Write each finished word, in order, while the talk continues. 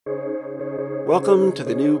Welcome to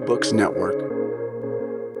the New Books Network.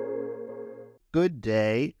 Good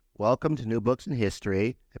day. Welcome to New Books in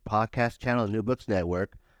History, a podcast channel of the New Books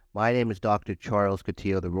Network. My name is Dr. Charles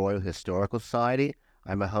Coutinho of the Royal Historical Society.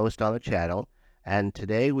 I'm a host on the channel, and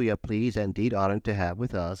today we are pleased and indeed honored to have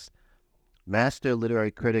with us master literary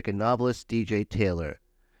critic and novelist D.J. Taylor.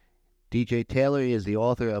 D.J. Taylor is the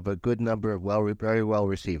author of a good number of very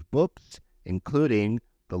well-received books, including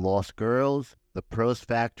The Lost Girls, The Prose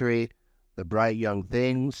Factory, The Bright Young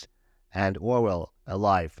Things, and Orwell, A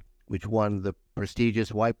Life, which won the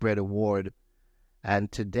prestigious Whitebread Award.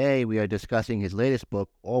 And today we are discussing his latest book,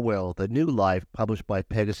 Orwell, The New Life, published by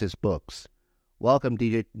Pegasus Books. Welcome,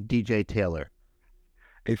 DJ Taylor.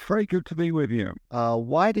 It's very good to be with you.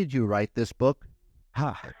 Why did you write this book?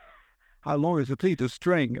 How long is a piece of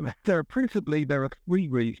string? There are three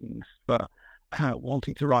reasons for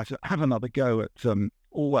wanting to have another go at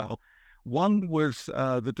Orwell. One was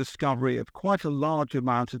the discovery of quite a large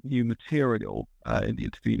amount of new material in the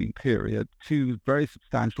intervening period. Two very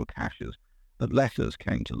substantial caches of letters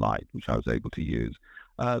came to light, which I was able to use.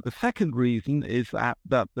 The second reason is that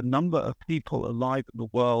the number of people alive in the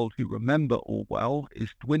world who remember Orwell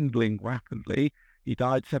is dwindling rapidly. He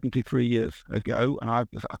died 73 years ago, and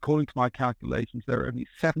according to my calculations, there are only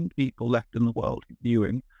 7 people left in the world who knew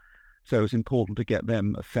him, so it's important to get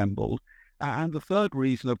them assembled. And the third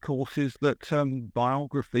reason, of course, is that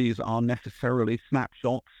biographies are necessarily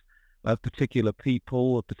snapshots of particular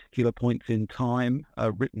people at particular points in time,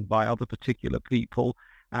 written by other particular people,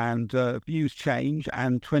 and views change.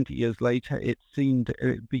 And 20 years later, it seemed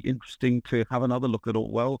it'd be interesting to have another look at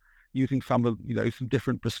Orwell, using some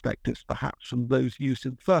different perspectives, perhaps from those used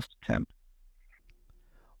in the first attempt.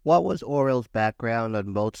 What was Orwell's background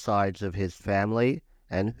on both sides of his family,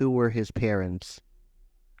 and who were his parents?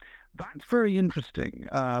 That's very interesting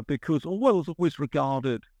because Orwell was always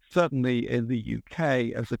regarded, certainly in the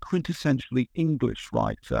UK, as a quintessentially English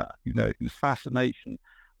writer, whose fascination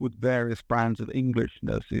with various brands of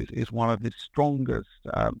Englishness is one of his strongest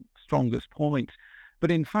points. But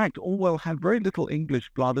in fact, Orwell had very little English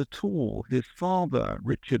blood at all. His father,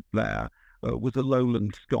 Richard Blair, was a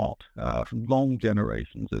lowland Scot from long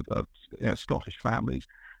generations of Scottish families.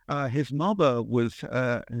 His mother was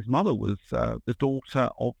the daughter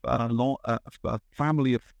of a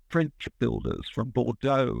family of French builders from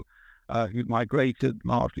Bordeaux, who migrated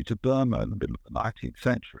largely to Burma in the middle of the 19th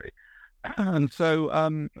century. And so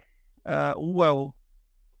Orwell's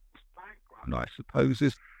background, I suppose,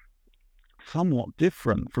 is somewhat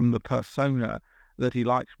different from the persona that he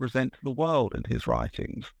likes to present to the world in his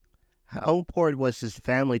writings. How important was his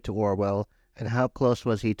family to Orwell, and how close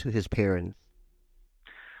was he to his parents?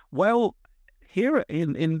 Well, here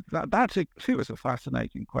that's a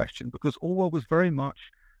fascinating question, because Orwell was very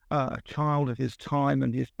much a child of his time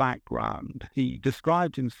and his background. He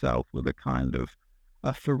described himself with a kind of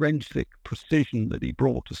a forensic precision that he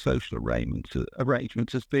brought to social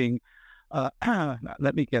arrangements as being,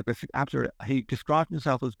 let me get this absolutely, he described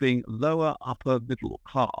himself as being lower upper middle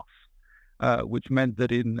class, which meant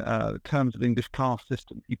that in terms of English caste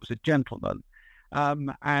system, he was a gentleman.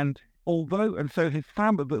 So his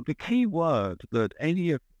family, but the key word that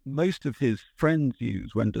most of his friends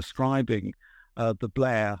use when describing the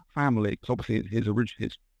Blair family, because obviously his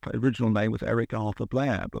original name was Eric Arthur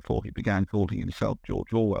Blair before he began calling himself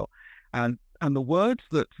George Orwell, and the word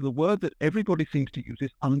that everybody seems to use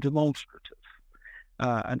is undemonstrative.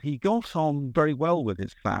 And he got on very well with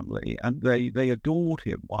his family, and they adored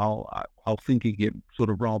him while thinking him sort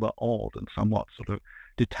of rather odd and somewhat sort of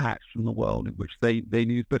detached from the world in which they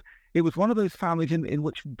knew. But it was one of those families in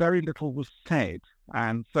which very little was said.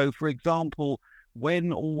 And so, for example,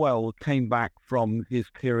 when Orwell came back from his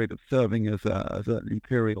period of serving as an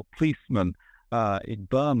imperial policeman in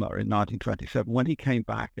Burma in 1927, when he came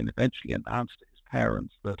back and eventually announced to his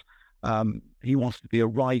parents that he wanted to be a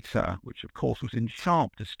writer, which of course was in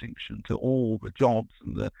sharp distinction to all the jobs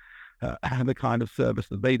and the kind of service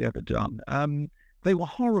that they'd ever done, they were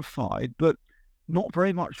horrified, but not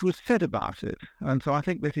very much was said about it. And so I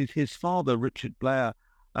think that his father, Richard Blair,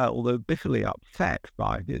 although bitterly upset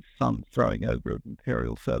by his son throwing over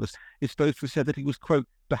imperial service, is supposed to have said that he was, quote,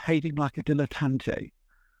 behaving like a dilettante.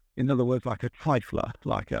 In other words, like a trifler,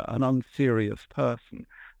 like an unserious person.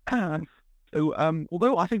 So,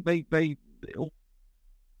 although I think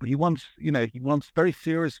he once very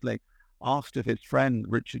seriously asked of his friend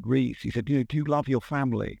Richard Rees, he said, do you love your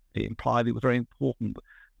family? He implied it was very important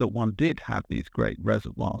that one did have these great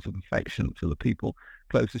reservoirs of affection for the people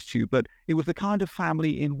closest to you, but it was the kind of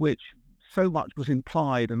family in which so much was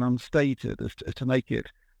implied and unstated as to make it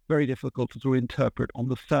very difficult to interpret on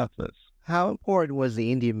the surface. How important was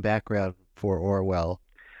the Indian background for Orwell?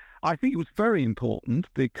 I think it was very important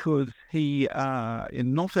because he,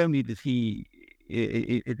 not only did he,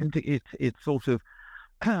 it sort of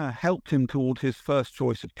helped him towards his first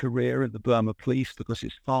choice of career in the Burma police because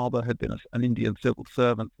his father had been an Indian civil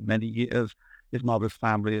servant for many years. His mother's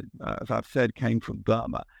family, as I've said, came from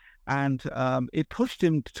Burma. And it pushed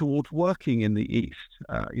him towards working in the East,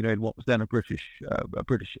 in what was then a British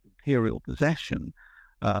imperial possession.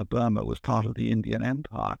 Burma was part of the Indian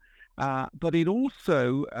Empire. But it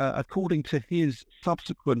also, according to his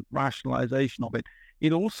subsequent rationalization of it,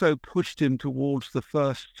 it also pushed him towards the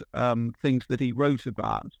first things that he wrote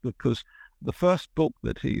about, because the first book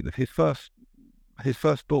his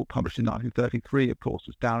first book published in 1933, of course,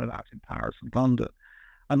 was Down and Out in Paris and London.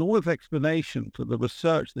 And all of explanation for the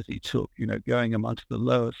research that he took, going amongst the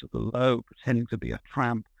lowest of the low, pretending to be a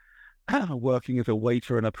tramp, working as a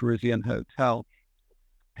waiter in a Parisian hotel,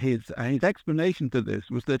 his explanation to this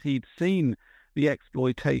was that he'd seen the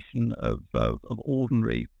exploitation of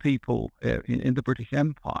ordinary people in the British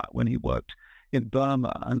Empire when he worked in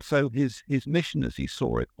Burma. And so his mission, as he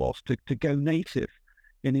saw it, was to go native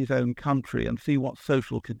in his own country and see what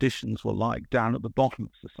social conditions were like down at the bottom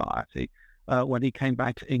of society when he came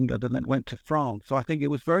back to England and then went to France. So I think it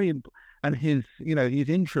was very and his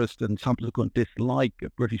interest and subsequent dislike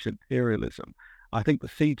of British imperialism, I think the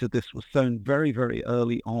seeds of this was sown very, very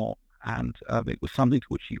early on, and it was something to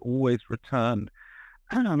which he always returned.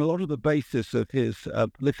 And a lot of the basis of his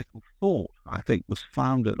political thought, I think, was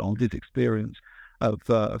founded on his experience of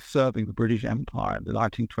serving the British Empire in the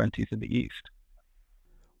 1920s in the East.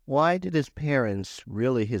 Why did his parents,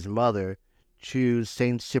 really his mother, choose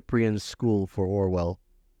St. Cyprian's School for Orwell?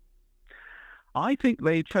 I think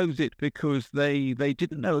they chose it because they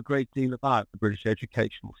didn't know a great deal about the British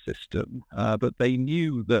educational system, but they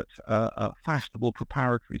knew that a fashionable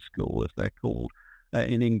preparatory school, as they're called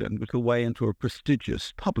in England, was a way into a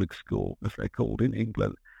prestigious public school, as they're called in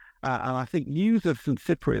England. And I think news of St.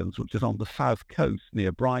 Cyprian's, which is on the south coast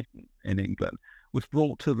near Brighton in England, was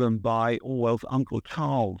brought to them by Orwell's Uncle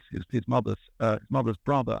Charles, his mother's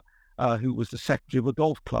brother, who was the secretary of a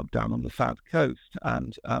golf club down on the south coast.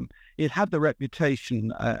 And it had the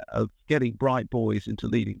reputation of getting bright boys into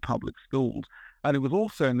leading public schools. And it was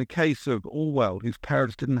also in the case of Orwell, whose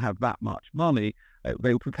parents didn't have that much money,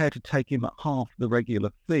 they were prepared to take him at half the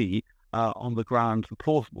regular fee on the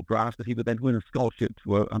plausible grounds that he would then win a scholarship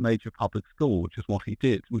to a major public school, which is what he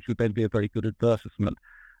did, which would then be a very good advertisement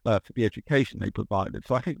for the education they provided.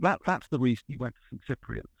 So I think that's the reason he went to St.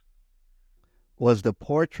 Cyprian's. Was the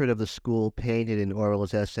portrait of the school painted in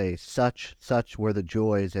Orwell's essay, Such Were the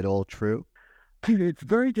Joys, at all true? It's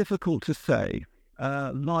very difficult to say.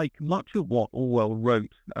 Like much of what Orwell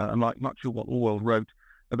wrote,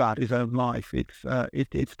 about his own life, it's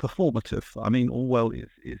performative. I mean, Orwell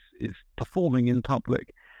is performing in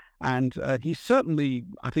public, and he certainly,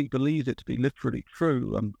 I think, believes it to be literally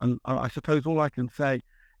true. And I suppose all I can say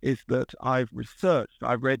is that I've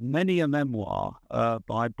read many a memoir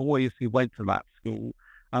by boys who went to that school,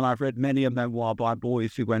 and I've read many a memoir by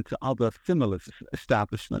boys who went to other similar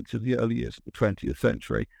establishments in the early years of the 20th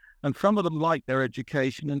century. And some of them liked their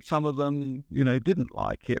education, and some of them, didn't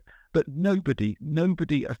like it. But nobody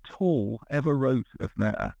at all ever wrote of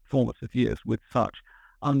their formative years with such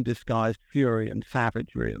undisguised fury and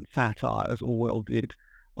savagery and satire as Orwell did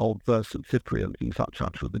of St. Cyprian and such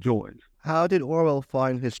were the joys. How did Orwell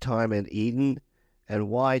find his time at Eton, and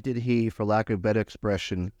why did he, for lack of a better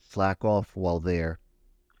expression, slack off while there?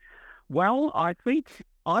 Well, I think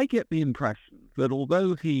I get the impression that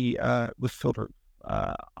although he was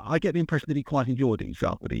I get the impression that he quite enjoyed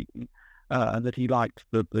himself at Eton, and that he liked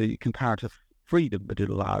the comparative freedom that it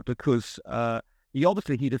allowed, because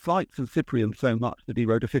he disliked St. Cyprian so much that he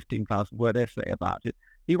wrote a 15,000-word essay about it.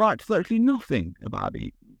 He writes virtually nothing about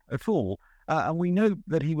Eton at all. And we know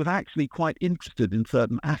that he was actually quite interested in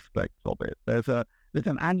certain aspects of it. There's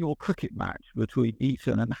an annual cricket match between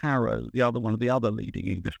Eton and Harrow, one of the other leading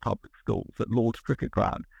English public schools, at Lord's Cricket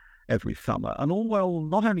Ground every summer. And Orwell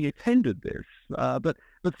not only attended this, but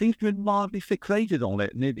seems to have been mildly fixated on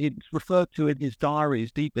it. And it's referred to in his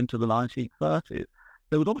diaries deep into the 1930s.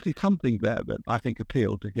 There was obviously something there that I think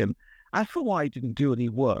appealed to him. As for why he didn't do any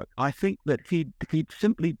work, I think that he'd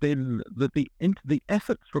simply been that the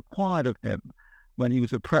efforts required of him when he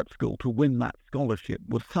was at prep school to win that scholarship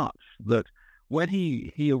was such that when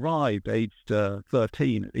he arrived aged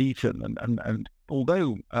 13 at Eton, and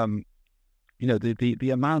although the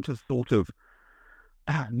amount of sort of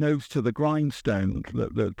nose to the grindstone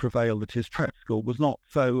that prevailed at his prep school was not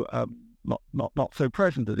so not so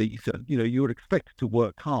present at Eton. You were expected to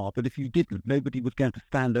work hard, but if you didn't, nobody was going to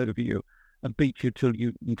stand over you and beat you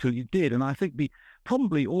until you did. And I think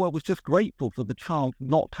probably Orwell was just grateful for the chance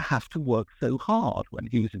not to have to work so hard when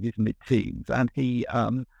he was in his mid-teens, and he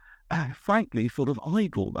frankly sort of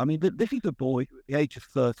idled. I mean, this is a boy who at the age of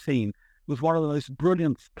 13 was one of the most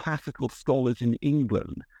brilliant classical scholars in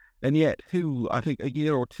England, and yet who, I think, a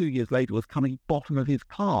year or 2 years later was coming bottom of his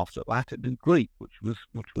class at Latin and Greek, which was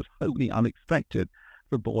wholly unexpected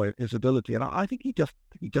for a boy of his ability. And I think he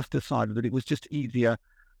just decided that it was just easier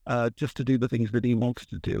just to do the things that he wanted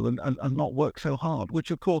to do and not work so hard,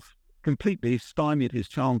 which of course completely stymied his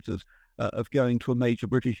chances of going to a major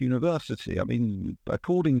British university. I mean,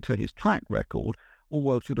 according to his track record,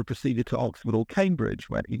 Orwell should have proceeded to Oxford or Cambridge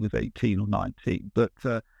when he was 18 or 19, but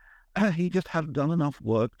he just hadn't done enough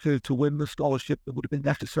work to win the scholarship that would have been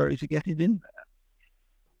necessary to get him in there.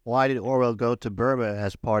 Why did Orwell go to Burma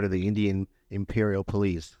as part of the Indian Imperial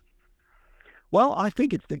Police? Well, I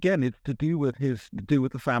think it's to do with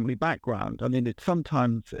the family background. I mean, it's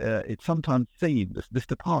sometimes seen this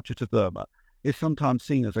departure to Burma is sometimes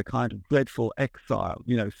seen as a kind of dreadful exile.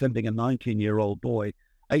 Sending a 19-year-old boy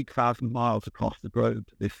 8,000 miles across the globe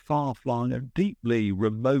to this far-flung and deeply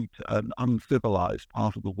remote and uncivilized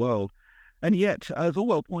part of the world. And yet, as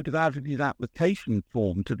Orwell pointed out in his application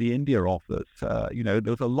form to the India office, there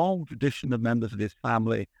was a long tradition of members of his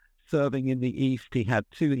family serving in the East. He had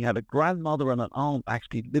a grandmother and an aunt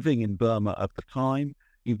actually living in Burma at the time,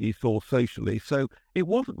 he saw socially. So it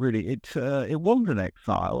wasn't really, it wasn't an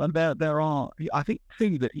exile. And there are, I think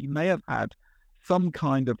too, that he may have had some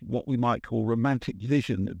kind of what we might call romantic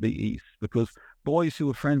vision of the East, because boys who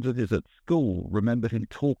were friends of his at school remembered him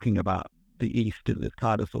talking about the East in this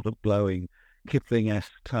kind of sort of glowing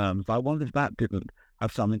Kipling-esque terms. I wonder if that didn't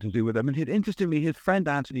have something to do with him. And interestingly, his friend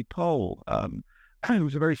Anthony Powell, who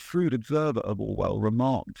was a very shrewd observer of Orwell,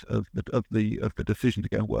 remarked of the decision to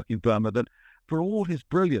go and work in Burma that for all his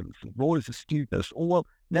brilliance, for all his astuteness, Orwell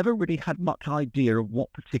never really had much idea of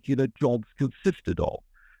what particular jobs consisted of.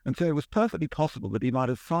 And so it was perfectly possible that he might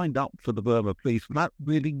have signed up for the Burma police without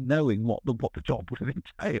really knowing what the job would have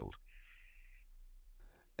entailed.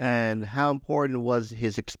 And how important was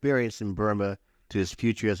his experience in Burma to his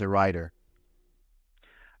future as a writer?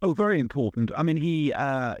 Oh, very important. I mean, he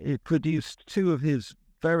produced two of his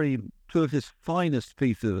finest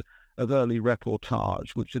pieces of early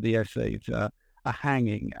reportage, which are the essays A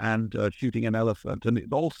Hanging and Shooting an Elephant. And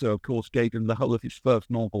it also, of course, gave him the whole of his first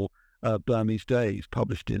novel, Burmese Days,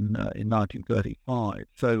 published in 1935.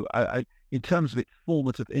 So in terms of its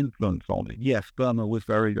formative influence on it, yes, Burma was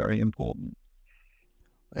very, very important.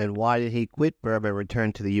 And why did he quit Burma and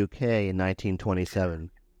return to the UK in 1927?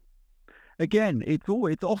 Again, it's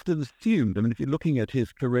often assumed, I mean, if you're looking at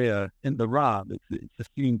his career in the round, it's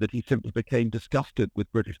assumed that he simply became disgusted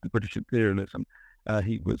with British imperialism.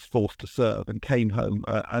 He was forced to serve and came home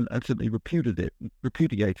and simply repudiated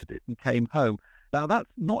it and came home. Now, that's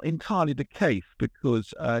not entirely the case,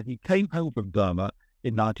 because he came home from Burma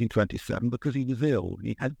in 1927 because he was ill.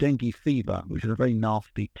 He had dengue fever, which is a very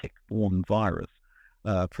nasty tick-borne virus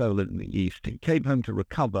prevalent in the East. He came home to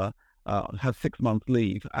recover, had 6 months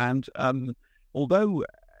leave, and although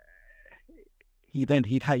he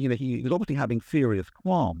was obviously having serious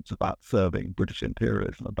qualms about serving British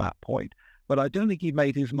imperialism at that point, but I don't think he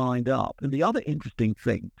made his mind up. And the other interesting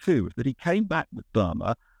thing too is that he came back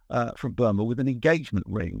from Burma with an engagement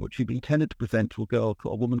ring, which he'd intended to present to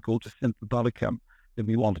a woman called Jacinta Buddicombe, whom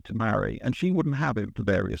he wanted to marry, and she wouldn't have him for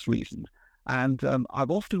various reasons. And I've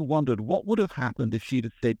often wondered what would have happened if she'd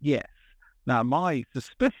have said yes. Now, my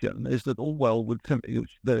suspicion is that Orwell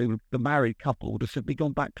the married couple would have simply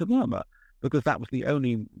gone back to Burma, because that was the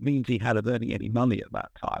only means he had of earning any money at that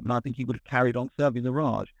time. And I think he would have carried on serving the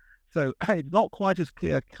Raj. So it's not quite as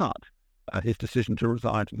clear-cut, his decision to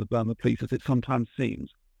resign from the Burma police, as it sometimes seems.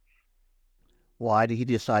 Why did he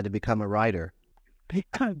decide to become a writer?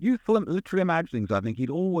 Youthful literary imaginings, I think. He'd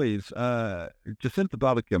always, Jacinta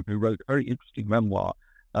Buddicombe, who wrote a very interesting memoir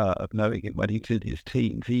of knowing him when he was in his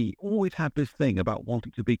teens, he always had this thing about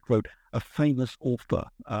wanting to be, quote, a famous author.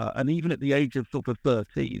 And even at the age of sort of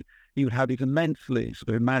 13, he would have these immensely sort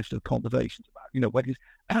of imaginative conversations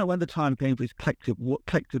about, when the time came for his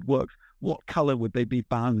collected works, what colour would they be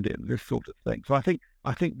bound in, this sort of thing. So I think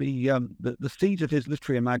the seeds of his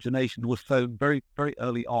literary imagination was sown very, very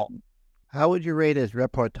early on. How would you rate his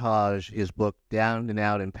reportage, his book Down and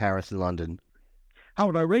Out in Paris and London? How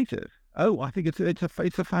would I rate it? Oh, I think it's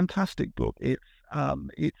a fantastic book.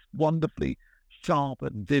 It's wonderfully sharp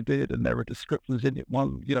and vivid, and there are descriptions in it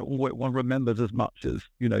one remembers as much as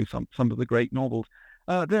some of the great novels.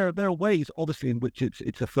 There are ways, obviously, in which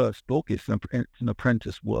it's a first book, it's an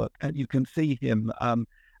apprentice work, and you can see him.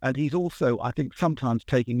 And he's also, I think, sometimes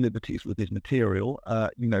taking liberties with his material.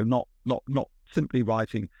 Not simply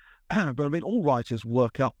writing, but I mean, all writers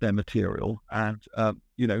work up their material, and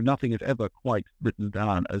nothing is ever quite written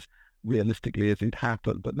down as realistically as it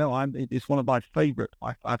happened. But no, it's one of my favorite.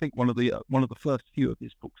 I think one of the first few of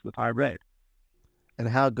his books that I read. And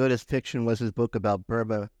how good as fiction was his book about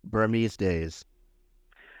Burmese days?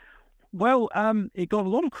 Well, it got a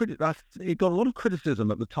lot of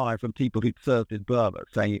criticism at the time from people who'd served in Burma,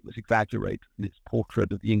 saying it was exaggerated and its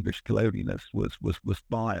portrait of the English colonialists was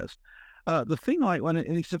biased. The thing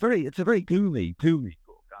it's a very gloomy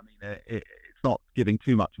book. I mean, it's not giving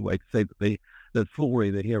too much away to say that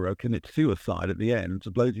Florey, the hero, commits suicide at the end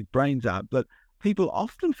and blows his brains out. But people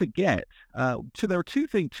often forget. So there are two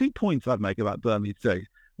points I'd make about Burmese days,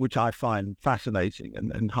 which I find fascinating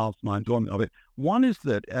and enhance my enjoyment of it. One is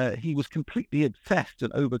that he was completely obsessed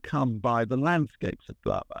and overcome by the landscapes of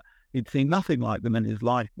Burma. He'd seen nothing like them in his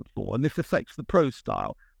life before, and this affects the prose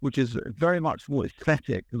style, which is very much more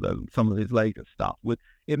aesthetic than some of his later stuff, with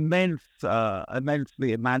immensely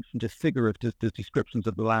imaginative, figurative descriptions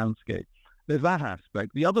of the landscape. There's that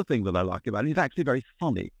aspect. The other thing that I like about it is actually very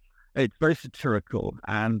funny. It's very satirical,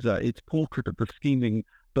 and its portrait of the scheming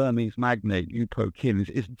Burmese magnate U Po Kin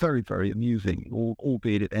is very, very amusing,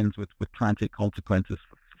 albeit it ends with tragic consequences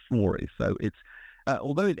for Florey. So it's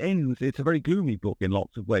although it ends, it's a very gloomy book in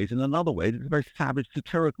lots of ways. In another way, it's a very savage,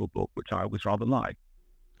 satirical book, which I always rather like.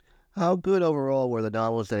 How good overall were the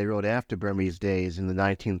novels that he wrote after Burmese days in the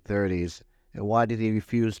 1930s, and why did he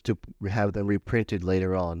refuse to have them reprinted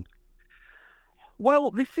later on?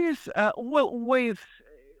 Well, this is always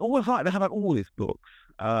like to have all his books.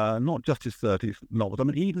 Not just his 30s novels. I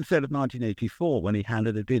mean, he even said of 1984 when he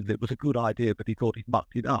handed it in that it was a good idea, but he thought he'd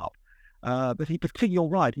mucked it up. But you're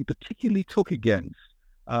right, he particularly took against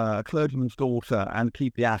Clergyman's Daughter and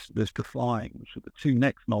Keep the Asterisk to Flying, which were the two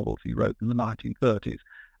next novels he wrote in the 1930s.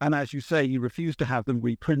 And as you say, he refused to have them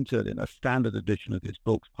reprinted in a standard edition of his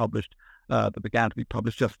books that began to be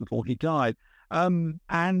published just before he died. In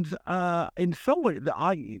some way,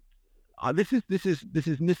 this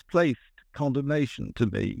is misplaced condemnation to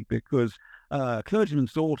me, because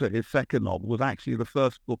Clergyman's Daughter, his second novel, was actually the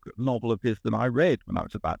first novel of his that I read when I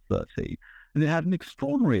was about 13, and it had an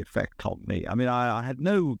extraordinary effect on me. I mean, I had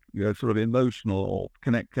no sort of emotional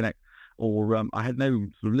or I had no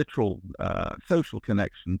sort of literal social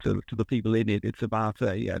connection to the people in it. It's about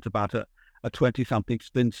a 20-something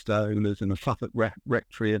spinster who lives in a Suffolk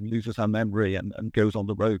rectory and loses her memory and goes on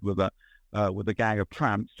the road with a gang of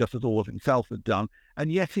tramps, just as Orwell himself had done.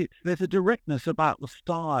 And yet there's a directness about the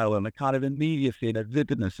style and a kind of immediacy and a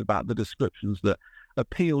vividness about the descriptions that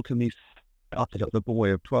appeal to me after as a boy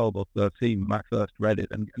of 12 or 13 when I first read it,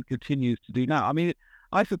 and continues to do now. I mean,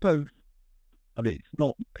 I suppose, it's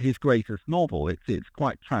not his greatest novel. It's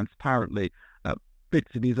quite transparently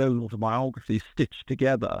bits of his own autobiography stitched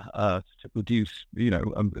together to produce, a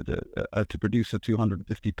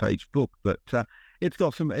 250-page book. But it's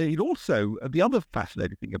got some. It also, the other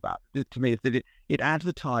fascinating thing about it to me is that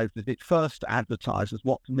it first advertises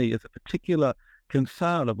what to me is a particular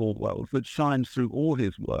concern of Orwell's that shines through all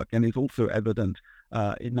his work and is also evident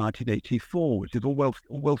in 1984, which is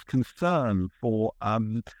Orwell's concern for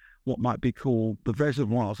what might be called the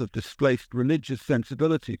reservoirs of displaced religious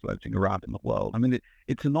sensibility floating around in the world. I mean,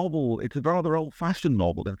 it's a novel, it's a rather old-fashioned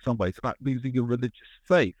novel in some ways about losing your religious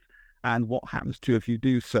faith and what happens to you if you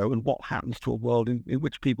do so, and what happens to a world in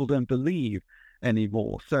which people don't believe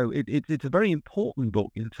anymore. So it's a very important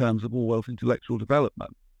book in terms of Orwell's intellectual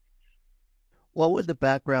development. What was the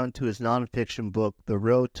background to his nonfiction book, The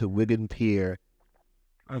Road to Wigan Pier?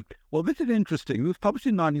 Well, this is interesting. It was published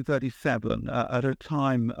in 1937 at a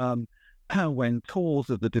time when tours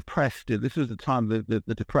of the depressed, this was the time of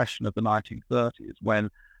the depression of the 1930s, when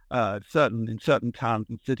in certain towns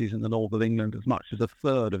and cities in the north of England, as much as a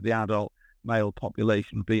third of the adult male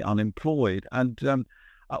population would be unemployed. And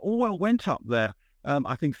Orwell went up there,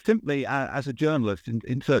 I think, simply as a journalist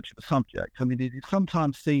in search of a subject. I mean, it is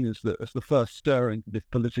sometimes seen as the first stirring of this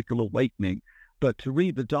political awakening. But to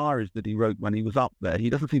read the diaries that he wrote when he was up there, he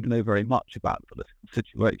doesn't seem to know very much about the political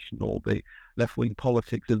situation or the left-wing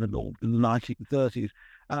politics in the North in the 1930s.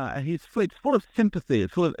 It's full of sympathy.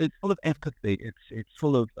 It's full of empathy. It's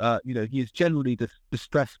full of he is generally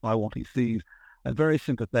distressed by what he sees and very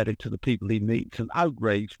sympathetic to the people he meets, and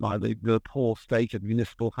outraged by the poor state of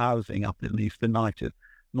municipal housing up in these benighted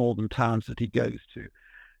northern towns that he goes to.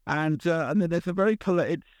 And then there's a very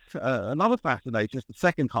another fascination is the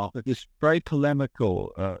second half of this very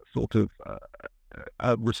polemical sort of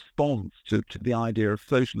response to the idea of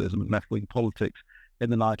socialism and left-wing politics in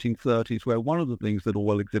the 1930s, where one of the things that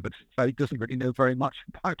Orwell exhibits is that he doesn't really know very much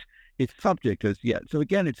about its subject as yet. So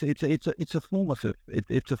again, it's a formative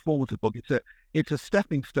book. It's a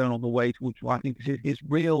stepping stone on the way to which I think is his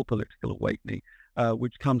real political awakening,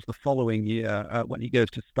 which comes the following year when he goes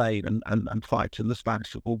to Spain and fights in the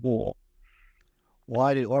Spanish Civil War.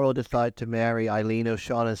 Why did Orwell decide to marry Eileen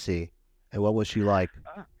O'Shaughnessy, and what was she like?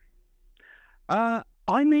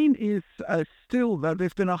 Eileen is still,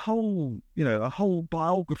 there's been a whole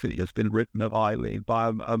biography has been written of Eileen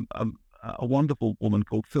by a wonderful woman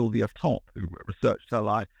called Sylvia Topp, who researched her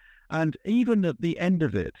life. And even at the end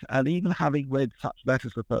of it, and even having read such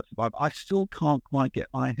letters of her survivor, I still can't quite get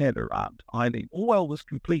my head around Eileen. Orwell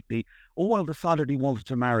decided he wanted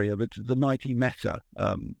to marry her, but the night he met her,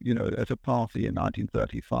 at a party in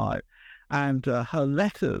 1935. And her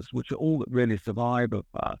letters, which are all that really survive of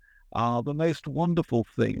her, are the most wonderful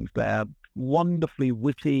things. They're wonderfully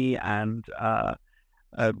witty, and the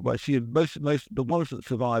ones that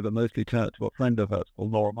survive are mostly turned to a friend of hers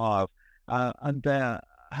called Laura Miles, and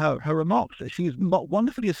her remarks. She's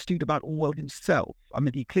wonderfully astute about Orwell himself. I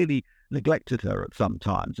mean, he clearly neglected her at some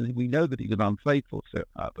times, and we know that he was unfaithful to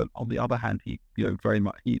her. But on the other hand, he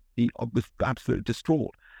was absolutely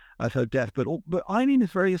distraught at her death. But Eileen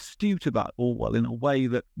is very astute about Orwell in a way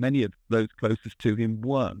that many of those closest to him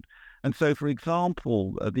weren't. And so, for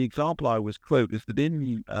example, the example I always quote is that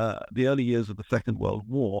in the early years of the Second World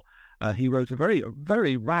War, he wrote a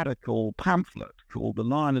very radical pamphlet called The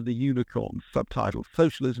Lion and the Unicorn, subtitled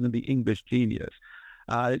Socialism and the English Genius.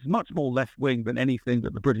 It's much more left-wing than anything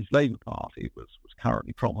that the British Labour Party was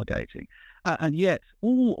currently promulgating. And yet,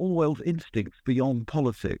 all Orwell's instincts beyond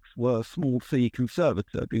politics were small c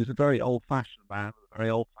conservative. He was a very old-fashioned man with a very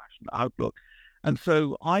old-fashioned outlook. And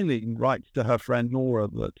so Eileen writes to her friend Nora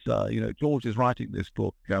that, George is writing this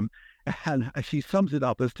book, and she sums it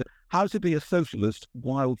up as to how to be a socialist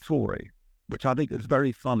while Tory, which I think is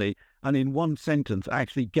very funny, and in one sentence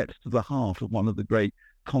actually gets to the heart of one of the great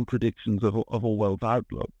contradictions of Orwell's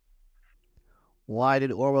outlook. Why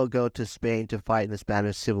did Orwell go to Spain to fight in the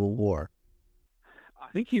Spanish Civil War?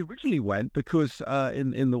 I think he originally went because,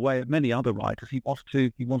 in the way of many other writers, he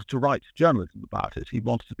wanted to write journalism about it. He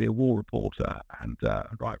wanted to be a war reporter and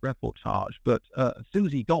write reportage. But as soon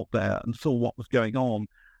as he got there and saw what was going on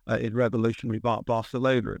in revolutionary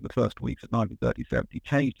Barcelona in the first weeks of 1937, he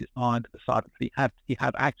changed his mind and decided that he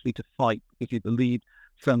had actually to fight because he believed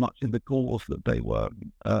so much in the cause that they were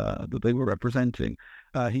representing.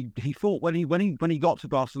 He thought when he got to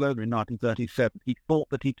Barcelona in 1937, he thought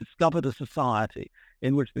that he discovered a society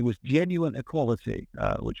in which there was genuine equality,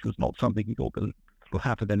 which was not something he thought would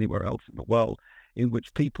happen anywhere else in the world, in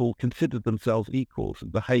which people considered themselves equals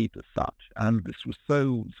and behaved as such. And this was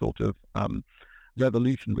so sort of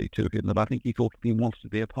revolutionary to him that I think he thought he wanted to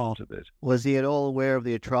be a part of it. Was he at all aware of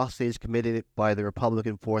the atrocities committed by the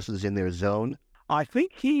Republican forces in their zone? I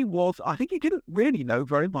think he didn't really know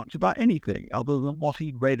very much about anything other than what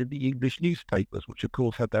he'd read in the English newspapers, which of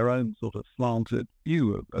course had their own sort of slanted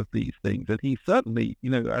view of these things. And he certainly,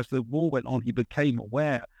 as the war went on, he became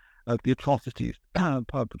aware of the atrocities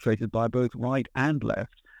perpetrated by both right and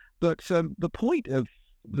left. But the point of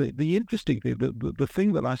the interesting thing, the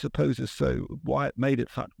thing that I suppose is why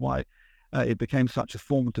it became such a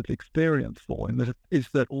formative experience for him is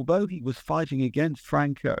that although he was fighting against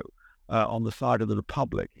Franco on the side of the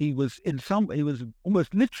Republic, he was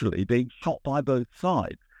almost literally being shot by both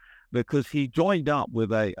sides, because he joined up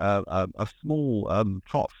with a small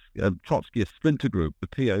Trotskyist splinter group, the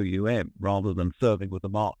POUM, rather than serving with the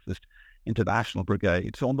Marxist International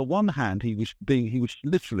Brigade. So on the one hand, he was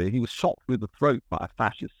shot through the throat by a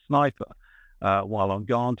fascist sniper while on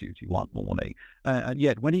guard duty one morning. And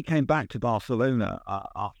yet, when he came back to Barcelona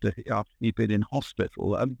after he'd been in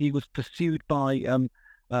hospital, he was pursued by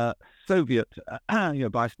Soviet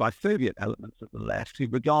elements of the left, who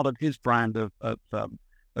regarded his brand of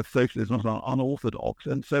socialism as unorthodox,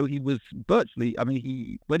 and so he was virtually.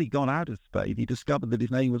 When he got out of Spain, he discovered that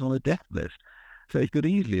his name was on a death list, so he could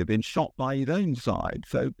easily have been shot by his own side.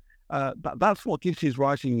 So that's what gives his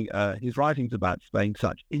writings about Spain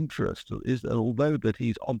such interest, is that although that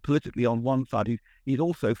he's politically on one side, he's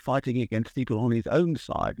also fighting against people on his own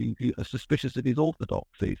side who are suspicious of his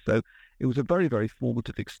orthodoxy. So it was a very, very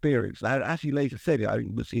formative experience. And as he later said,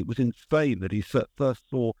 it was in Spain that he first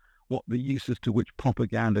saw what the uses to which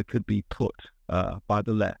propaganda could be put by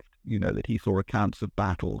the left. That he saw accounts of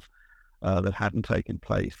battles that hadn't taken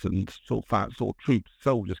place, and saw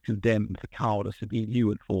soldiers condemned for cowardice and he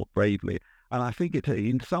knew and fought bravely, And I think it,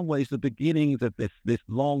 in some ways, the beginnings of this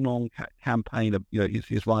long campaign of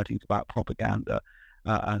his writings about propaganda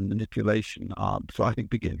and manipulation. So I think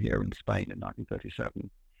begin here in Spain in 1937.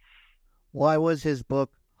 Why was his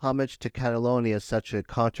book Homage to Catalonia such a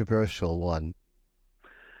controversial one?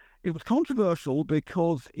 It was controversial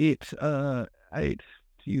because it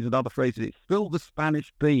to use another phrase, it spilled the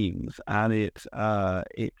Spanish beans, and it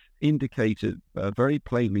indicated very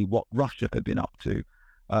plainly what Russia had been up to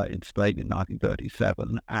in Spain in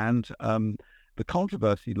 1937. And the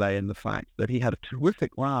controversy lay in the fact that he had a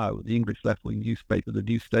terrific row with the English left-wing newspaper, The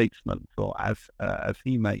New Statesman, for, as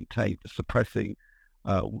he maintained, suppressing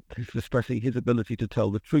his ability to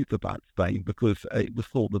tell the truth about Spain, because it was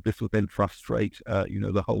thought that this would then frustrate,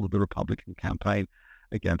 the whole of the Republican campaign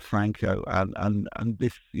against Franco, and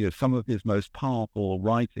this, some of his most powerful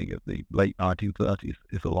writing of the late 1930s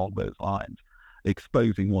is along those lines,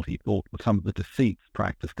 exposing what he thought were some of the deceits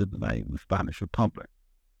practiced in the name of the Spanish Republic.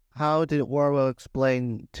 How did Orwell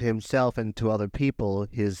explain to himself and to other people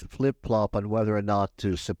his flip-flop on whether or not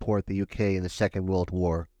to support the UK in the Second World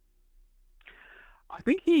War? I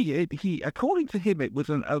think he according to him, it was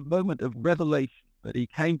a moment of revelation that he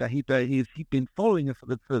came back. He'd been following us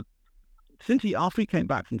after he came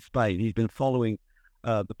back from Spain. He'd been following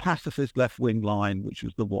the pacifist left-wing line, which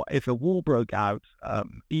was the war. If a war broke out,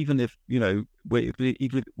 even if even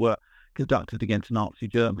if it were conducted against Nazi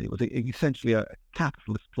Germany, it was essentially a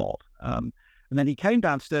capitalist plot. And then he came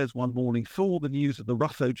downstairs one morning, saw the news of the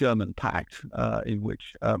Russo-German Pact, in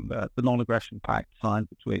which the non-aggression pact signed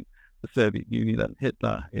between the Soviet Union and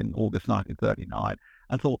Hitler in August 1939,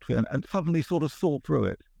 and suddenly sort of saw through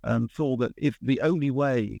it and saw that if the only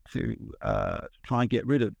way to try and get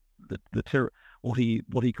rid of what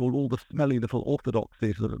he called all the smelly little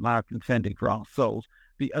orthodoxies that Americans intending for our souls,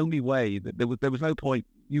 the only way that there was no point.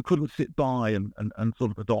 You couldn't sit by and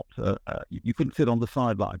sort of adopt you couldn't sit on the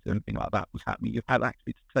sidelines or anything like that was happening. You had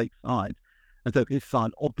actually to take sides, and so his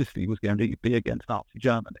side obviously was going to be against Nazi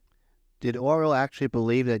Germany. Did Orwell actually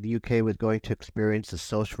believe that the UK was going to experience a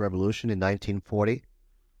social revolution in 1940?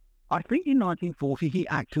 I think in 1940 he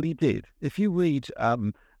actually did. If you read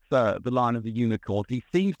the Line of the Unicorn, he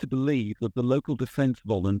seems to believe that the local defence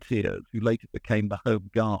volunteers, who later became the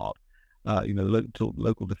Home Guard, the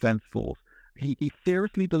local defence force, he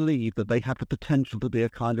seriously believed that they had the potential to be a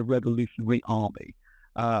kind of revolutionary army.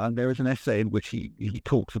 And there is an essay in which he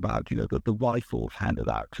talks about, that the rifles handed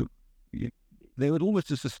out to. There was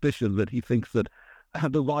almost a suspicion that he thinks that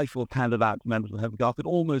the rifle handed out to members of the Home Guard could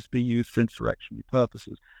almost be used for insurrectionary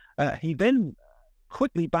purposes. He then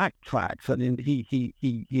quickly backtracks, and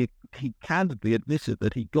he candidly admitted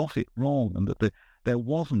that he got it wrong, and that there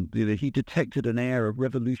wasn't. He detected an air of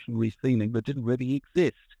revolutionary feeling that didn't really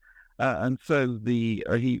exist. And so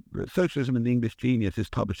Socialism in the English Genius is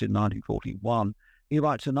published in 1941. He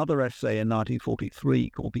writes another essay in 1943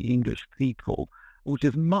 called The English People, which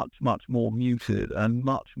is much, much more muted and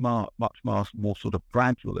much more sort of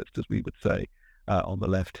gradualist, as we would say, on the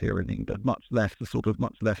left here in England. Much less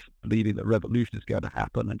believing that revolution is going to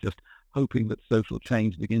happen and just hoping that social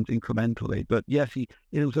change begins incrementally. But yes,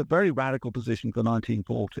 it was a very radical position for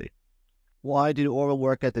 1940. Why did Orwell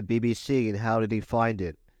work at the BBC, and how did he find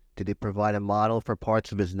it? Did he provide a model for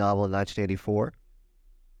parts of his novel in 1984?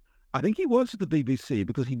 I think he worked at the BBC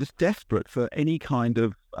because he was desperate for any kind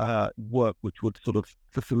of work which would sort of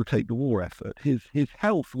facilitate the war effort. His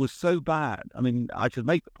health was so bad. I mean, I should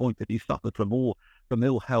make the point that he suffered from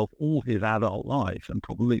ill health all his adult life, and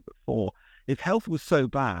probably before. His health was so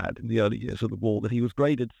bad in the early years of the war that he was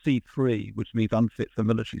graded C3, which means unfit for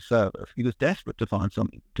military service. He was desperate to find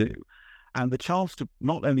something to do. And the chance to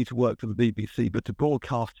not only to work for the BBC, but to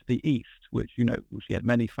broadcast to the East, which he had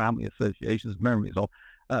many family associations, memories of,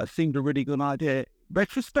 seemed a really good idea.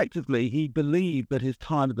 Retrospectively, he believed that his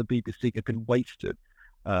time at the BBC had been wasted,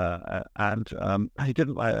 and he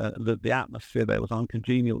didn't. The atmosphere there was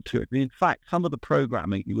uncongenial to it. In fact, some of the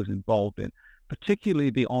programming he was involved in, particularly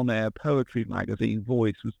the on-air poetry magazine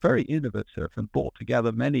Voice, was very innovative and brought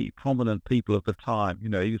together many prominent people of the time. He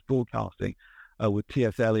was broadcasting with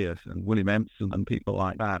T.S. Eliot and William Empson and people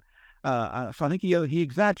like that. So I think he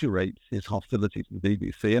exaggerates his hostility to the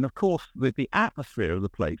BBC. And of course, the atmosphere of the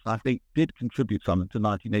place, I think, did contribute something to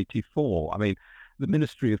 1984. I mean, the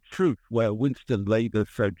Ministry of Truth, where Winston laboured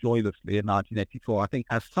so joylessly in 1984, I think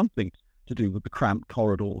has something to do with the cramped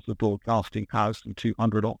corridors of Broadcasting House and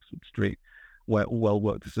 200 Oxford Street, where Orwell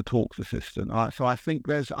worked as a talks assistant. So I think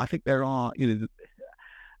there are,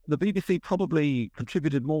 the BBC probably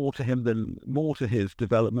contributed more to his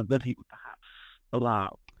development than he would perhaps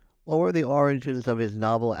allow. What were the origins of his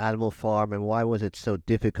novel Animal Farm, and why was it so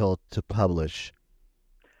difficult to publish?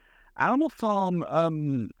 Animal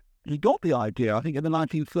Farm, he got the idea, I think, in the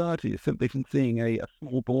 1930s, simply from seeing a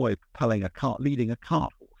small boy leading a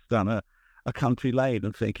cart horse down a country lane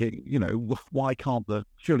and thinking, why can't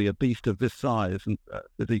surely a beast of this size and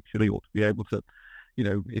physique surely ought to be able to,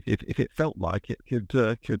 if it felt like it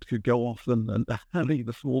could go off and leave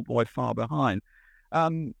the small boy far behind.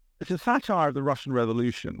 It's a satire of the Russian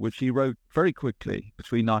Revolution, which he wrote very quickly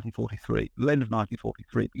between 1943, the end of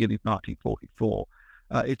 1943, beginning of 1944.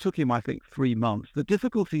 It took him, I think, 3 months.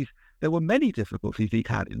 There were many difficulties he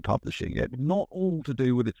had in publishing it, not all to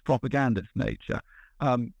do with its propagandist nature.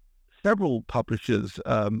 Several publishers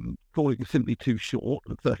thought it was simply too short,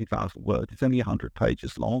 30,000 words. It's only 100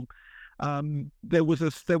 pages long. There was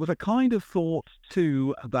a kind of thought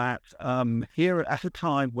too that here at a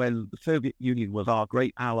time when the Soviet Union was our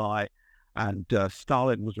great ally, and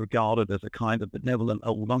Stalin was regarded as a kind of benevolent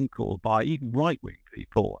old uncle by even right-wing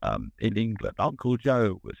people in England. Uncle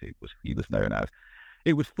Joe he was known as.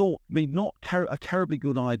 It was thought to be not a terribly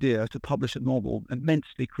good idea to publish a novel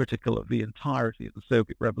immensely critical of the entirety of the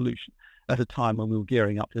Soviet Revolution at a time when we were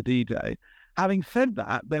gearing up to D-Day. Having said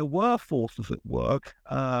that, there were forces at work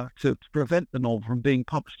to prevent the novel from being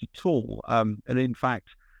published at all. And in fact,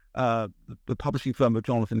 the publishing firm of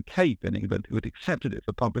Jonathan Cape in England, who had accepted it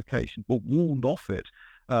for publication, were warned off it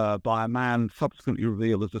by a man subsequently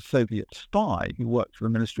revealed as a Soviet spy who worked for the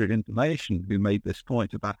Ministry of Information, who made this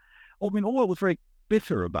point about, Orwell was very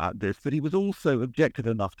bitter about this, but he was also objective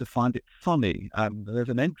enough to find it funny. There's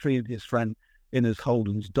an entry in his friend Innes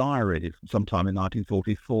Holden's diary sometime in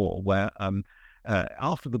 1944 where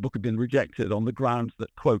after the book had been rejected on the grounds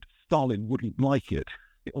that, quote, Stalin wouldn't like it,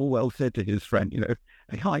 Orwell said to his friend,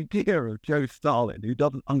 the idea of Joe Stalin, who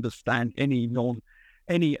doesn't understand any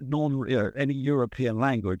European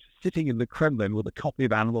language, sitting in the Kremlin with a copy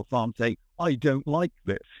of Animal Farm saying, I don't like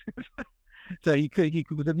this. So he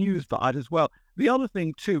was amused by it as well. The other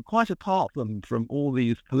thing too, quite apart from all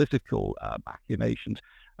these political machinations,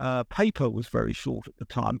 paper was very short at the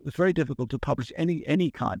time. It was very difficult to publish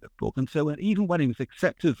any kind of book, and so even when it was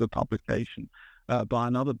accepted for publication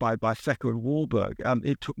by Secker and Warburg,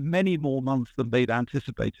 it took many more months than they'd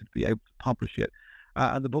anticipated to be able to publish it,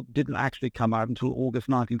 and the book didn't actually come out until August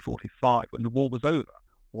 1945, when the war was over.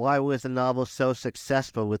 Why was the novel so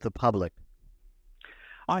successful with the public?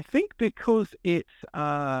 I think because it's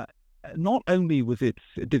not only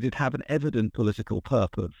did it have an evident political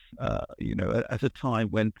purpose, at a time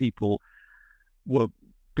when people were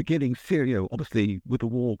beginning obviously with the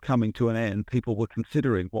war coming to an end, people were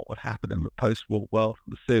considering what would happen in the post-war world,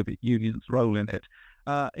 the Soviet Union's role in it.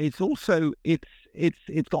 It's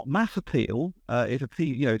got mass appeal. It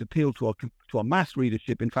appealed to a mass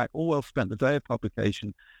readership. In fact, Orwell spent the day of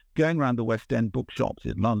publication going around the West End bookshops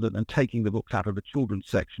in London and taking the books out of the children's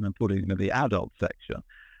section and putting them in the adult section.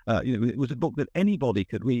 It was a book that anybody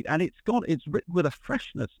could read, and it's written with a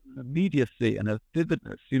freshness, an immediacy, and a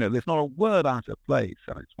vividness. There's not a word out of place,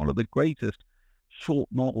 and it's one of the greatest short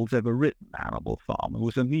novels ever written, Animal Farm. It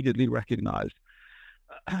was immediately recognised,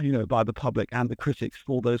 by the public and the critics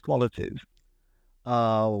for those qualities.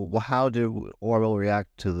 How did Orwell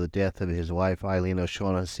react to the death of his wife, Eileen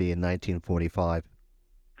O'Shaughnessy, in 1945?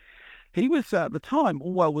 He was, at the time,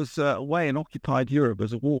 Orwell was away in occupied Europe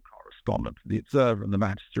as a war correspondent for the Observer and the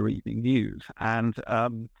Manchester Evening News. And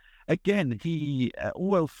again,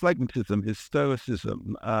 Orwell's phlegmatism, his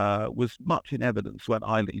stoicism, was much in evidence when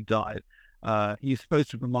Eileen died. He's supposed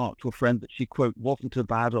to have remarked to a friend that she, quote, wasn't a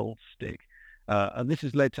bad old stick. And this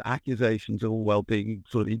has led to accusations of Orwell being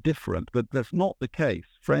sort of indifferent, but that's not the case.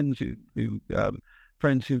 Friends who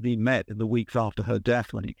he met in the weeks after her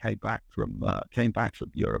death, when he came back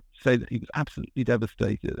from Europe, say that he was absolutely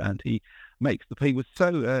devastated, and he was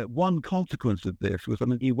so. One consequence of this was,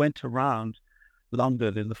 he went around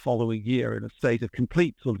London in the following year in a state of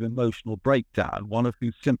complete sort of emotional breakdown. One of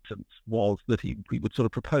whose symptoms was that he would sort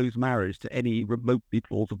of propose marriage to any remotely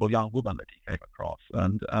plausible young woman that he came across,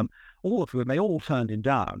 and all of whom they all turned him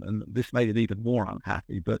down, and this made him even more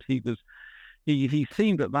unhappy. But he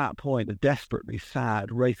seemed at that point a desperately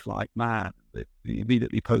sad, wraith-like man, the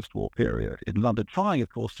immediately post-war period in London, trying, of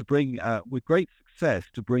course, to bring, with great success,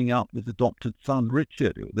 to bring up his adopted son,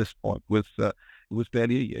 Richard, who at this point was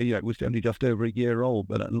only just over a year old,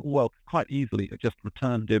 but quite easily just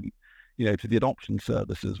returned him, to the adoption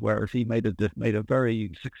services, whereas he made a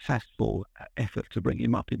very successful effort to bring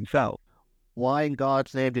him up himself. Why in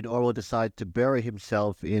God's name did Orwell decide to bury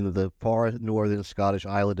himself in the far northern Scottish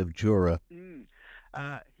island of Jura?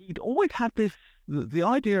 He'd always had the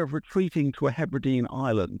idea of retreating to a Hebridean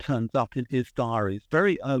island turns up in his diaries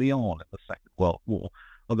very early on in the Second World War,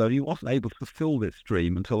 although he wasn't able to fulfill this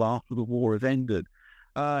dream until after the war had ended.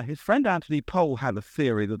 His friend Anthony Pohl had a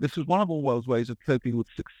theory that this was one of Orwell's ways of coping with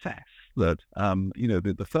success. That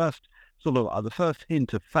the first the first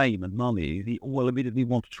hint of fame and money, Orwell immediately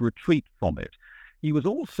wanted to retreat from it. He was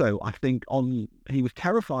also, I think, he was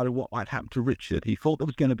terrified of what might happen to Richard. He thought there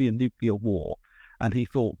was going to be a nuclear war, and he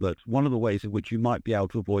thought that one of the ways in which you might be able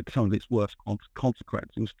to avoid some of its worst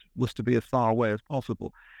consequences was to be as far away as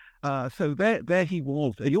possible. So there he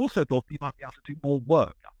was. He also thought he might be able to do more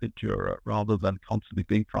work up in Jura rather than constantly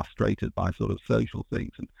being frustrated by sort of social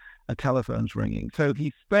things and telephones ringing. So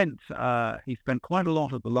he spent quite a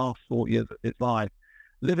lot of the last 4 years of his life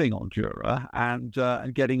living on Jura and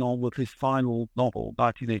getting on with his final novel,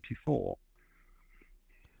 1984.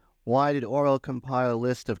 Why did Orwell compile a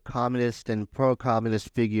list of communist and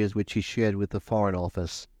pro-communist figures which he shared with the Foreign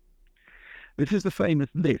Office? This is the famous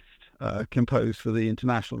list composed for the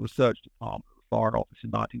International Research Department of the Foreign Office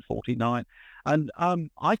in 1949. And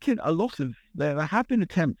there have been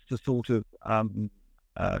attempts to sort of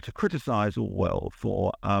to criticize Orwell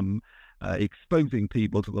for exposing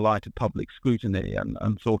people to the light of public scrutiny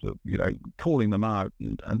and sort of, calling them out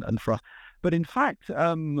but in fact,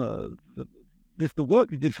 the work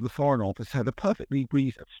he did for the Foreign Office had a perfectly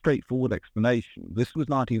straightforward explanation. This was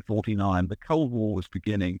 1949. The Cold War was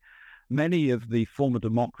beginning. Many of the former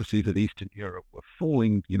democracies of Eastern Europe were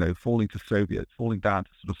falling down to sort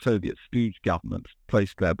of Soviet stooge governments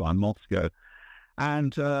placed there by Moscow.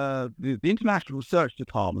 And the International Research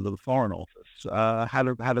Department of the Foreign Office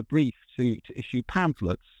had a brief to issue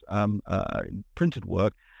pamphlets, printed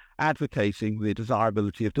work, advocating the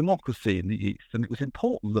desirability of democracy in the East. And it was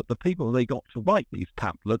important that the people they got to write these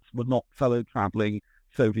pamphlets were not fellow traveling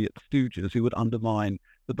Soviet stooges who would undermine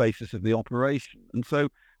the basis of the operation. And so,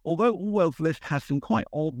 although Orwell's list has some quite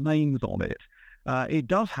odd names on it, it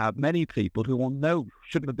does have many people who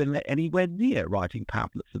shouldn't have been anywhere near writing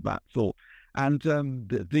pamphlets of that sort. And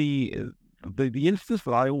the instance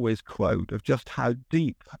that I always quote of just how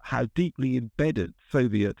deeply embedded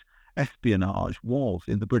Soviet espionage was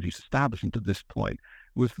in the British establishment at this point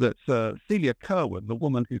was that Celia Kerwin, the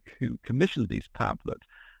woman who commissioned these pamphlets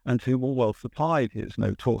and whom Orwell supplied his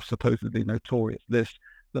supposedly notorious list,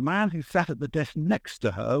 the man who sat at the desk next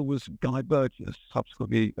to her was Guy Burgess,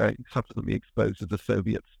 subsequently exposed as a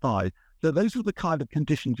Soviet spy. So those were the kind of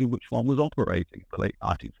conditions in which one was operating in the late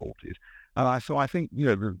 1940s. So I think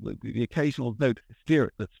the occasional note of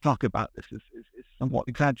hysteria that struck about this is somewhat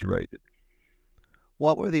exaggerated.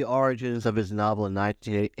 What were the origins of his novel in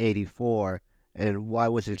 1984, and why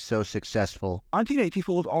was it so successful?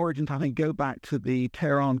 1984's origins, I think, go back to the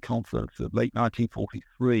Tehran Conference of late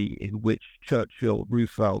 1943, in which Churchill,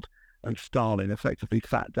 Roosevelt, and Stalin effectively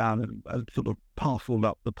sat down and sort of parceled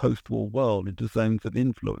up the post-war world into zones of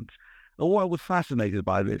influence. Orwell was fascinated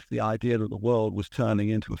by this, the idea that the world was turning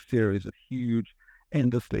into a series of huge,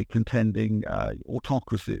 endlessly contending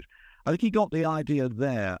autocracies. I think he got the idea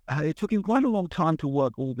there. It took him quite a long time to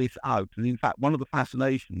work all this out. And in fact, one of the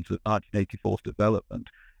fascinations of 1984's development,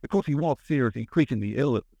 of course, he was seriously, increasingly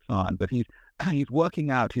ill at the time, but he's working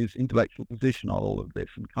out his intellectual position on all of this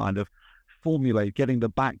and kind of getting the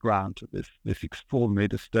background to this extraordinary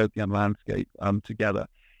dystopian landscape together.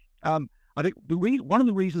 I think one of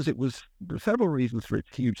the reasons there were several reasons for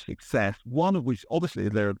its huge success, one of which, obviously,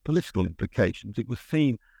 there are political implications. It was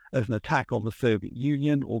seen as an attack on the Soviet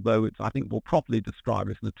Union, although it's, I think, more properly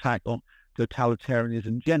described as an attack on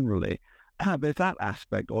totalitarianism generally. There's that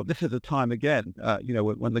aspect, or this is a time again,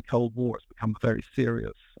 when the Cold War has become very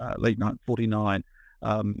serious, late 1949,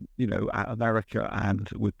 America and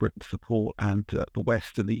with Britain's support and the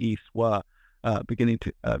West and the East were beginning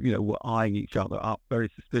to, were eyeing each other up very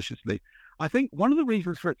suspiciously. I think one of the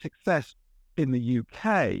reasons for its success in the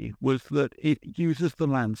UK was that it uses the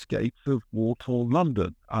landscapes of war-torn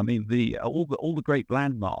London. I mean, all the great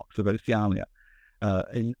landmarks of Oceania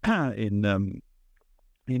in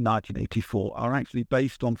 1984 are actually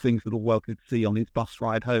based on things that Orwell could see on his bus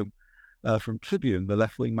ride home from Tribune, the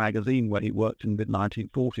left-wing magazine where he worked in the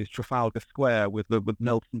mid-1940s, Trafalgar Square with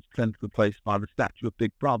Nelson's tent replaced by the statue of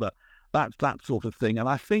Big Brother. That's that sort of thing. And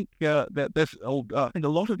I think I think a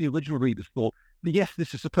lot of the original readers thought, yes,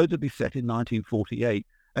 this is supposed to be set in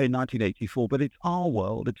 1984, but it's our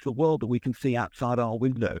world. It's the world that we can see outside our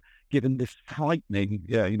window, given this frightening,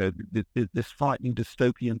 this frightening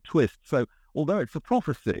dystopian twist. So although it's a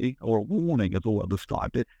prophecy or a warning, as Orwell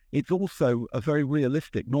described it, it's also a very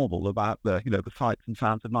realistic novel about the sights and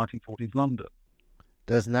sounds of 1940s London.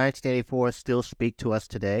 Does 1984 still speak to us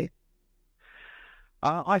today?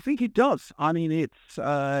 I think it does. I mean,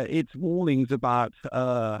 it's warnings about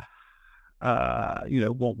what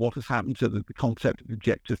has happened to the concept of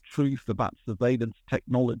objective truth, about surveillance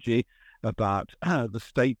technology, about the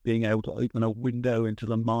state being able to open a window into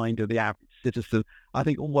the mind of the average citizen. I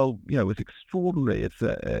think Orwell, is extraordinary. It's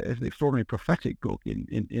an extraordinary prophetic book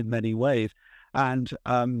in many ways. And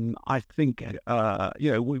I think,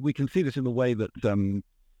 we can see this in the way that,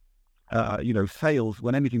 sales,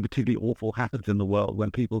 when anything particularly awful happens in the world,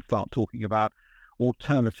 when people start talking about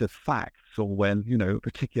alternative facts, or when, a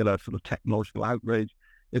particular sort of technological outrage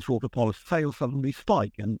is brought upon, sales suddenly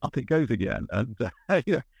spike and up it goes again. And,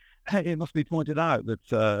 it must be pointed out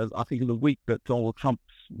that I think in the week that Donald Trump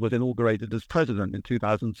was inaugurated as president in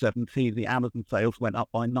 2017, the Amazon sales went up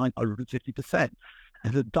by 950%.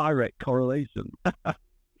 There's a direct correlation.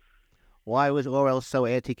 Why was Orwell so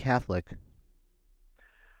anti-Catholic?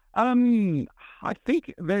 I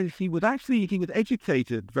think he was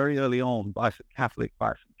educated very early on by Catholic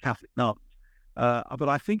nuns. But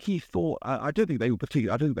I think he thought, I don't think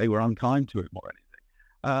they were unkind to him or anything.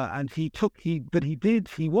 And he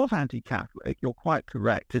was anti-Catholic, you're quite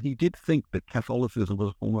correct, and he did think that Catholicism was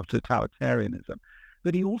a form of totalitarianism.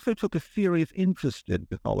 But he also took a serious interest in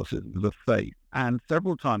Catholicism as a faith, and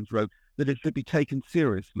several times wrote that it should be taken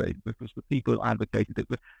seriously because the people who advocated it.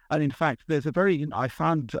 And in fact, I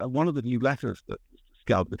found one of the new letters that was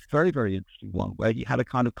discovered, a very, very interesting one, where he had a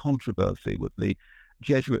kind of controversy with the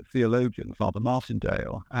Jesuit theologian, Father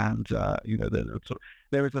Martindale, and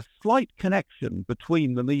there is a slight connection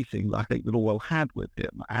between the meeting I think that Orwell had with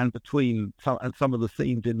him and between some of the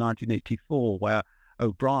scenes in 1984 where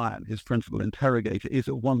O'Brien, his principal interrogator, is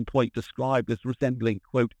at one point described as resembling,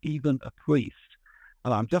 quote, even a priest.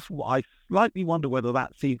 And I slightly wonder whether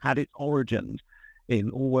that scene had its origins in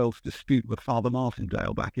Orwell's dispute with Father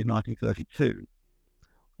Martindale back in 1932.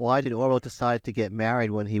 Why did Orwell decide to get married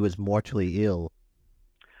when he was mortally ill?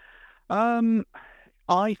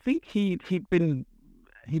 I think he'd been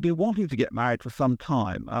wanting to get married for some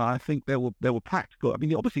time, and I think there were practical. I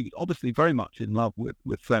mean, obviously, very much in love with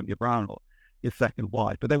Sonia Brownell, his second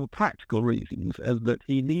wife, but there were practical reasons that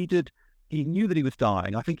he knew that he was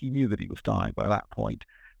dying. I think he knew that he was dying by that point.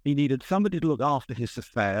 He needed somebody to look after his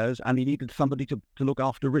affairs, and he needed somebody to look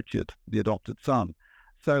after Richard, the adopted son.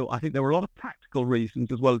 So I think there were a lot of practical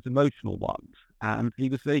reasons as well as emotional ones. And he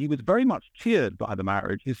was very much cheered by the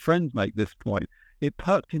marriage. His friends make this point. It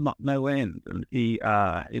perked him up no end. And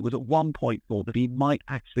it was at one point thought that he might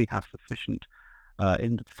actually have sufficient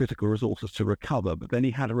physical resources to recover. But then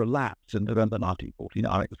he had a relapse in November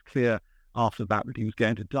 1949. It was clear after that he was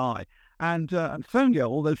going to die. And Sonia,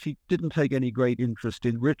 although she didn't take any great interest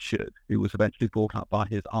in Richard, who was eventually brought up by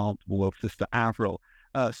his aunt, Orwell's sister Avril,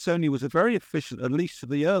 Sonia was a very efficient, at least for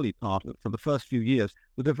the early part for the first few years,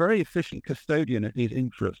 was a very efficient custodian of his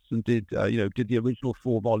interests and did the original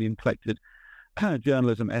 4-volume collected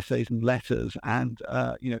journalism, essays, and letters. And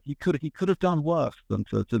he could have done worse than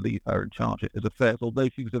to leave her in charge of his affairs, although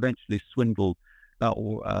she was eventually swindled,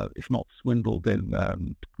 or if not swindled, then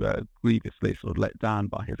grievously sort of let down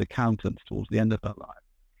by his accountants towards the end of her life.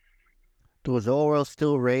 Was Orwell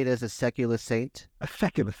still rated as a secular saint? A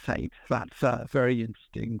secular saint. That's a very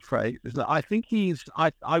interesting phrase. I think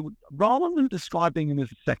I would, rather than describing him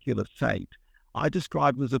as a secular saint, I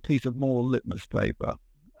describe him as a piece of moral litmus paper.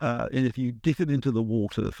 And if you dip it into the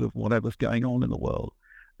waters of whatever's going on in the world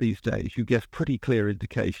these days, you get pretty clear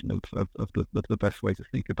indication of the best way to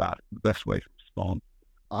think about it, the best way to respond.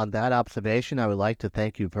 On that observation, I would like to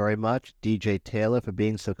thank you very much, DJ Taylor, for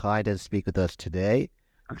being so kind as to speak with us today.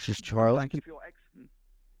 This is Charles. Thank you for your excellent.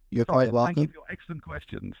 You're quite welcome. Thank you for your excellent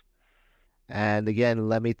questions. And again,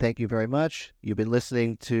 let me thank you very much. You've been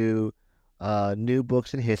listening to New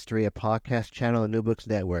Books in History, a podcast channel on New Books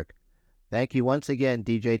Network. Thank you once again,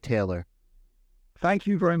 DJ Taylor. Thank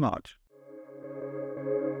you very much.